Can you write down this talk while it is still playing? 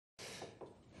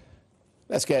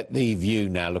Let's get the view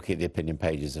now, looking at the opinion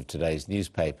pages of today's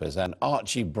newspapers. And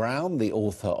Archie Brown, the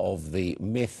author of The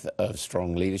Myth of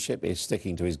Strong Leadership, is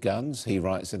sticking to his guns. He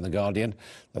writes in The Guardian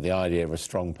that the idea of a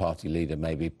strong party leader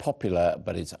may be popular,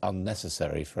 but it's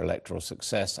unnecessary for electoral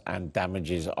success and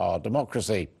damages our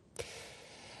democracy.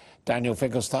 Daniel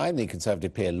Finkelstein, the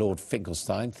Conservative peer Lord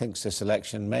Finkelstein, thinks this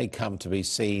election may come to be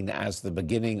seen as the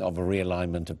beginning of a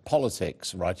realignment of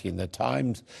politics. Writing in The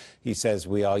Times, he says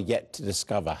we are yet to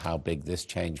discover how big this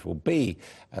change will be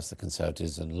as the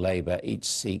Conservatives and Labour each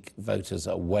seek voters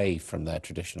away from their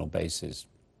traditional bases.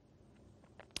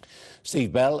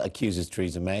 Steve Bell accuses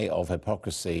Theresa May of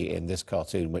hypocrisy in this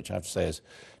cartoon, which I've said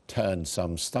turned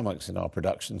some stomachs in our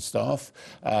production staff.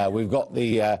 We've got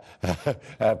the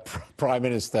Prime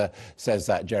Minister says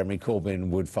that Jeremy Corbyn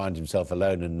would find himself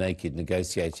alone and naked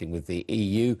negotiating with the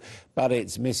EU, but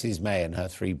it's Mrs May and her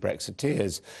three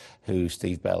Brexiteers who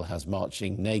Steve Bell has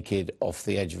marching naked off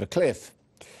the edge of a cliff.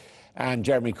 And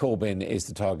Jeremy Corbyn is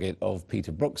the target of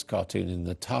Peter Brook's cartoon in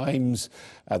The Times.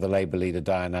 The Labour leader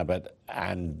Diane Abbott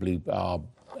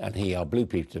and he are Blue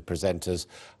Peter presenters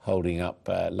holding up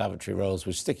lavatory rolls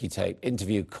with sticky tape,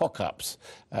 interview cock-ups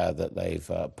that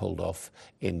they've pulled off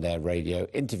in their radio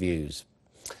interviews.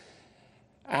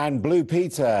 And Blue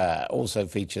Peter also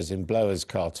features in Blower's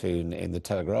cartoon in The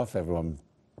Telegraph, everyone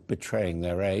betraying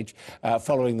their age,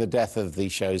 following the death of the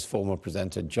show's former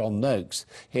presenter John Noakes.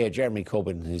 Here, Jeremy Corbyn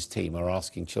and his team are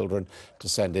asking children to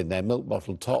send in their milk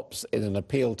bottle tops in an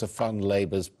appeal to fund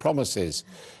Labour's promises,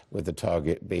 with the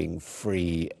target being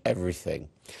free everything.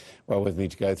 Well, with me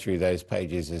to go through those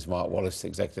pages is Mark Wallace,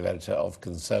 Executive Editor of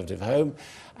Conservative Home,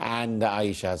 and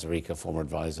Ayesha Hazarika, former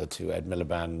advisor to Ed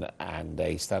Miliband and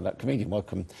a stand-up comedian.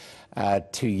 Welcome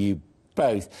to you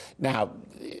both. Now,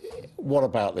 what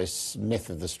about this myth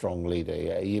of the strong leader?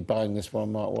 Are you buying this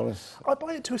one, Mark Wallace? I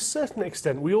buy it to a certain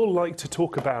extent. We all like to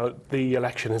talk about the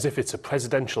election as if it's a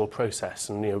presidential process,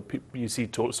 and you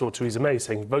saw Theresa May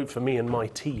saying, "Vote for me and my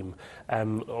team."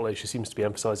 Although she seems to be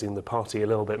emphasising the party a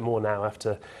little bit more now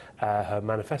after her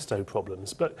manifesto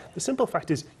problems. But the simple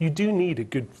fact is, you do need a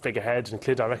good figurehead and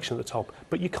clear direction at the top,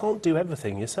 but you can't do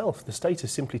everything yourself. The state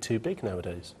is simply too big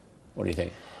nowadays. What do you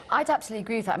think? I'd absolutely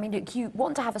agree with that. I mean, look, you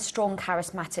want to have a strong,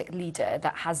 charismatic leader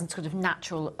that has sort of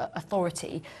natural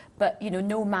authority, but,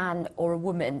 no man or a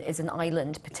woman is an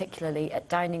island, particularly at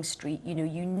Downing Street. You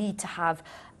need to have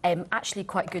actually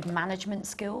quite good management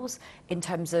skills in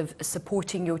terms of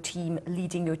supporting your team,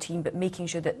 leading your team, but making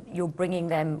sure that you're bringing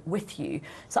them with you.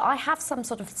 So I have some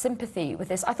sort of sympathy with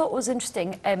this. I thought it was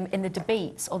interesting in the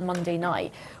debates on Monday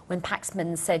night when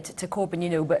Paxman said to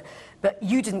Corbyn, but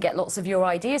you didn't get lots of your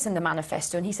ideas in the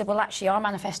manifesto. And he said, well, actually, our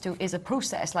manifesto is a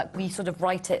process, like we sort of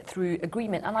write it through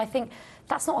agreement. And I think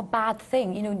that's not a bad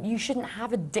thing. You shouldn't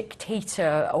have a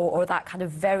dictator or that kind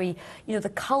of very, the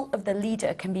cult of the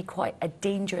leader can be quite a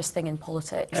dangerous thing in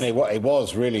politics. And it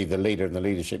was really the leader and the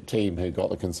leadership team who got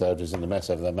the Conservatives in the mess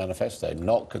over their manifesto,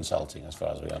 not consulting, as far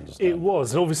as we understand. It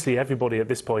was, and obviously everybody at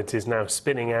this point is now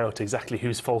spinning out exactly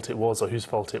whose fault it was or whose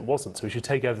fault it wasn't, so we should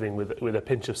take everything with a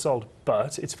pinch of salt.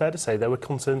 But it's fair to say there were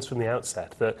concerns from the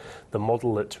outset that the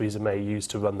model that Theresa May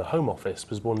used to run the Home Office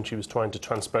was one she was trying to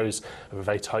transpose of a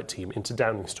very tight team into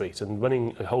Downing Street, and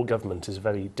running a whole government is a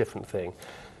very different thing.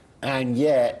 And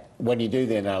yet, when you do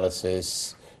the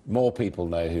analysis, more people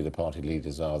know who the party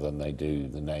leaders are than they do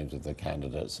the names of the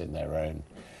candidates in their own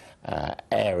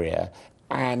area.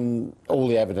 And all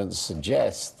the evidence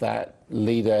suggests that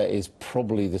leader is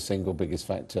probably the single biggest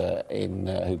factor in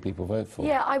who people vote for.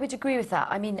 Yeah, I would agree with that.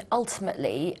 I mean,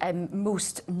 ultimately,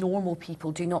 most normal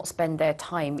people do not spend their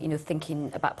time, thinking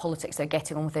about politics. They're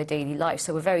getting on with their daily life.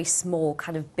 So a very small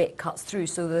kind of bit cuts through.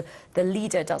 So the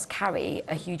leader does carry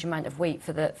a huge amount of weight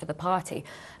for the party.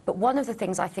 But one of the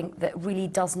things I think that really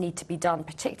does need to be done,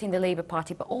 particularly in the Labour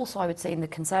Party, but also I would say in the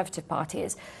Conservative Party,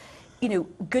 is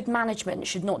good management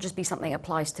should not just be something that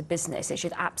applies to business. It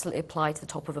should absolutely apply to the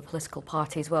top of a political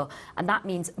party as well. And that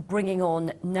means bringing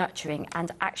on, nurturing,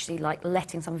 and actually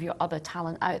letting some of your other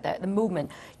talent out there. At the moment,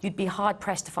 you'd be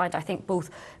hard-pressed to find, I think, both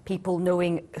people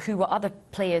knowing who were other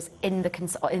players in the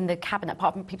cabinet,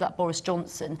 apart from people like Boris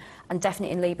Johnson, and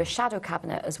definitely in Labour's shadow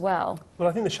cabinet as well. Well,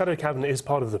 I think the shadow cabinet is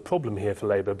part of the problem here for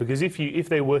Labour, because if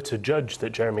they were to judge that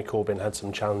Jeremy Corbyn had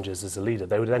some challenges as a leader,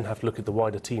 they would then have to look at the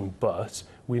wider team. But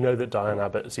we know that Diane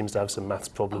Abbott seems to have some maths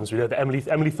problems. We know that Emily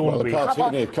Thornbury... I've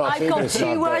got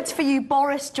two words for you,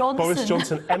 Boris Johnson. Boris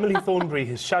Johnson. Emily Thornbury,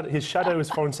 his shadow as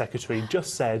Foreign Secretary,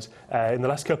 just said in the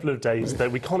last couple of days that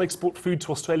we can't export food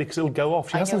to Australia because it'll go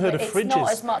off. She hasn't heard of fridges.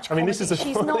 Not as much comedy.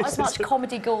 She's not as much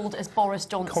comedy gold as Boris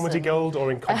Johnson. Comedy gold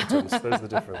or incompetence, there's the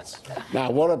difference.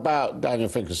 Now, what about Daniel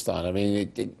Finkelstein? I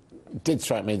mean, it did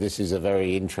strike me this is a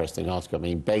very interesting article. I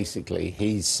mean, basically,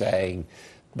 he's saying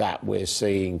that we're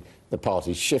seeing the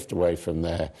parties shift away from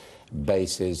their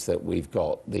bases, that we've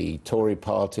got the Tory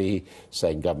party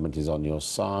saying government is on your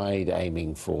side,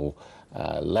 aiming for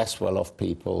less well-off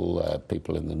people,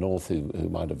 people in the north who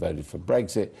might have voted for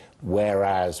Brexit,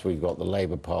 whereas we've got the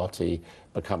Labour Party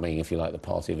becoming, if you like, the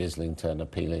party of Islington,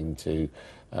 appealing to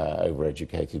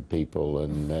overeducated people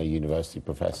and university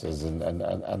professors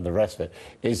and the rest of it.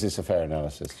 Is this a fair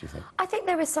analysis, do you think? I think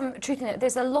there is some truth in it.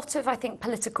 There's a lot of, I think,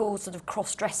 political sort of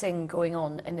cross-dressing going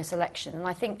on in this election, and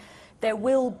I think there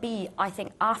will be, I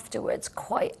think, afterwards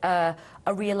quite a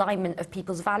realignment of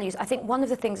people's values. I think one of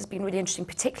the things that's been really interesting,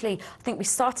 particularly, I think we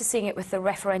started seeing it with the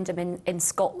referendum in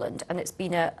Scotland, and it's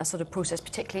been a sort of process,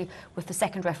 particularly with the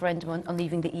second referendum on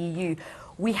leaving the EU.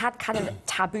 We had kind of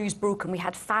taboos broken. We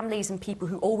had families and people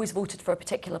who always voted for a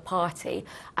particular party,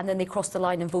 and then they crossed the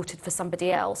line and voted for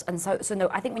somebody else. And so no,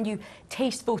 I think when you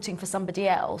taste voting for somebody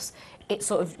else, it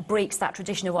sort of breaks that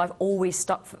tradition of, I've always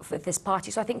stuck for this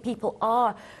party. So I think people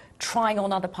are trying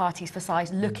on other parties for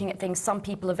size, looking at things. Some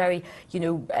people are very,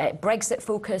 Brexit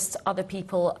focused. Other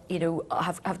people,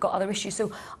 have got other issues.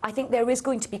 So I think there is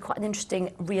going to be quite an interesting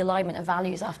realignment of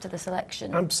values after this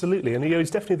election. Absolutely, and it's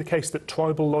definitely the case that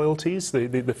tribal loyalties,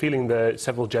 the feeling that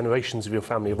several generations of your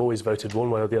family have always voted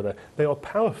one way or the other, they are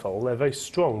powerful, they're very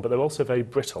strong, but they're also very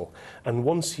brittle. And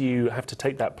once you have to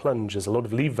take that plunge, as a lot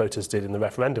of Leave voters did in the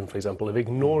referendum, for example, of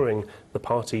ignoring the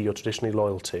party you're traditionally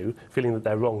loyal to, feeling that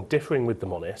they're wrong, differing with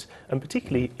them on it, and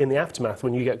particularly in the aftermath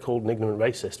when you get called an ignorant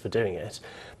racist for doing it,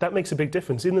 that makes a big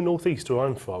difference. In the northeast, where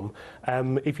I'm from,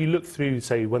 if you look through,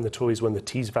 say, when the Tories won the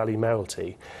Tees Valley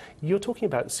mayoralty, you're talking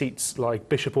about seats like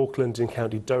Bishop Auckland in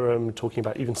County Durham, talking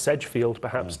about even Sedgefield,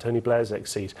 perhaps Tony Blair's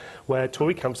ex-seat, where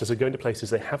Tory councillors are going to places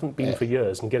they haven't been for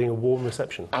years and getting a warm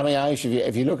reception. I mean, Ayesha,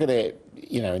 if you look at it,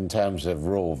 in terms of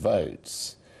raw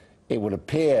votes, it would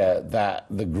appear that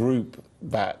the group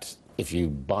that, if you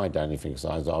buy Danny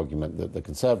Finkelstein's argument that the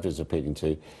Conservatives are appealing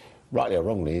to, rightly or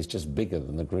wrongly, is just bigger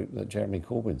than the group that Jeremy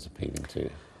Corbyn's appealing to.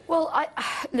 Well,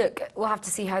 look, we'll have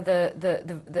to see how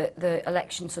the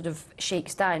election sort of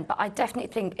shakes down, but I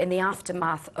definitely think in the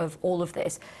aftermath of all of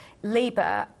this,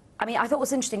 Labour, I mean, I thought it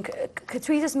was interesting,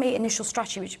 Theresa May's initial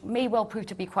strategy, which may well prove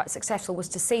to be quite successful, was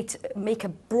to make a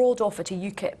broad offer to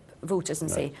UKIP voters and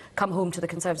say, come home to the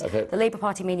Conservatives. Okay. The Labour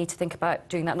Party may need to think about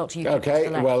doing that, not to UKIP.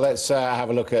 OK, well, let's have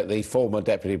a look at the former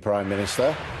Deputy Prime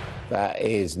Minister. That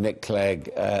is Nick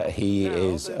Clegg. He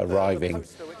is arriving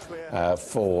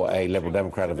for a Liberal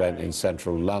Democrat event in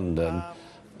central London.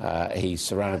 He's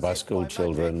surrounded by school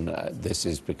children. This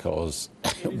is because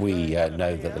we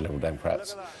know that the Liberal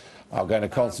Democrats are going to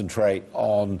concentrate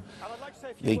on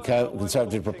the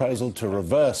Conservative proposal to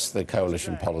reverse the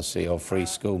coalition policy of free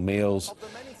school meals.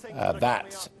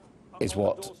 That is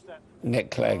what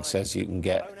Nick Clegg says you can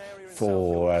get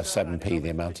for 7p, the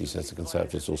amount he says the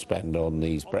Conservatives will spend on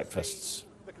these breakfasts.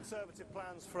 The Conservative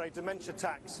plans for a dementia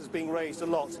tax is being raised a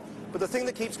lot, but the thing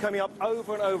that keeps coming up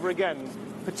over and over again,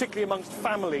 particularly amongst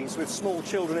families with small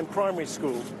children in primary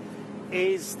school,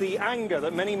 is the anger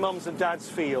that many mums and dads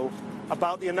feel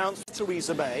about the announcement of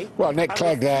Theresa May. Well, Nick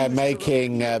Clegg there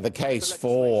making the case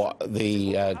for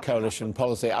the coalition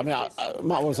policy. I mean,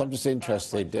 Mark Wallace, I'm just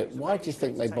interested, why do you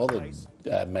think they bothered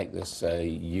make this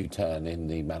U-turn in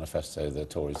the manifesto of the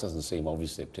Tories? Doesn't seem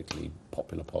obviously a particularly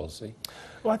popular policy.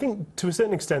 Well, I think to a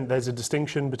certain extent there's a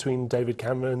distinction between David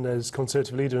Cameron as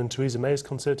Conservative leader and Theresa May as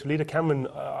Conservative leader. Cameron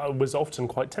was often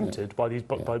quite tempted by these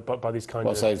by these kind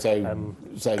of... So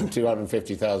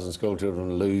 250,000 school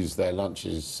children lose their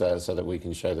lunches so that we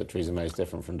can show that Theresa May is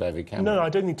different from David Cameron? No, I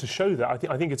don't need to show that.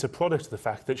 I think it's a product of the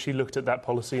fact that she looked at that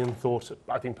policy and thought,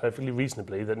 I think perfectly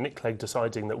reasonably, that Nick Clegg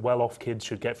deciding that well-off kids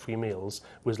should get free meals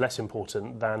was less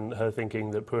important than her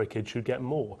thinking that poorer kids should get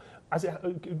more.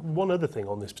 One other thing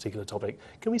on this particular topic,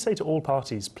 can we say to all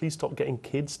parties, please stop getting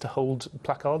kids to hold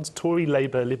placards? Tory,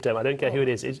 Labour, Lib Dem, I don't care who it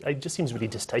is. It just seems really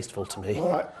distasteful to me. All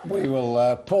right, we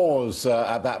will pause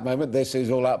at that moment. This is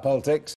All Out Politics.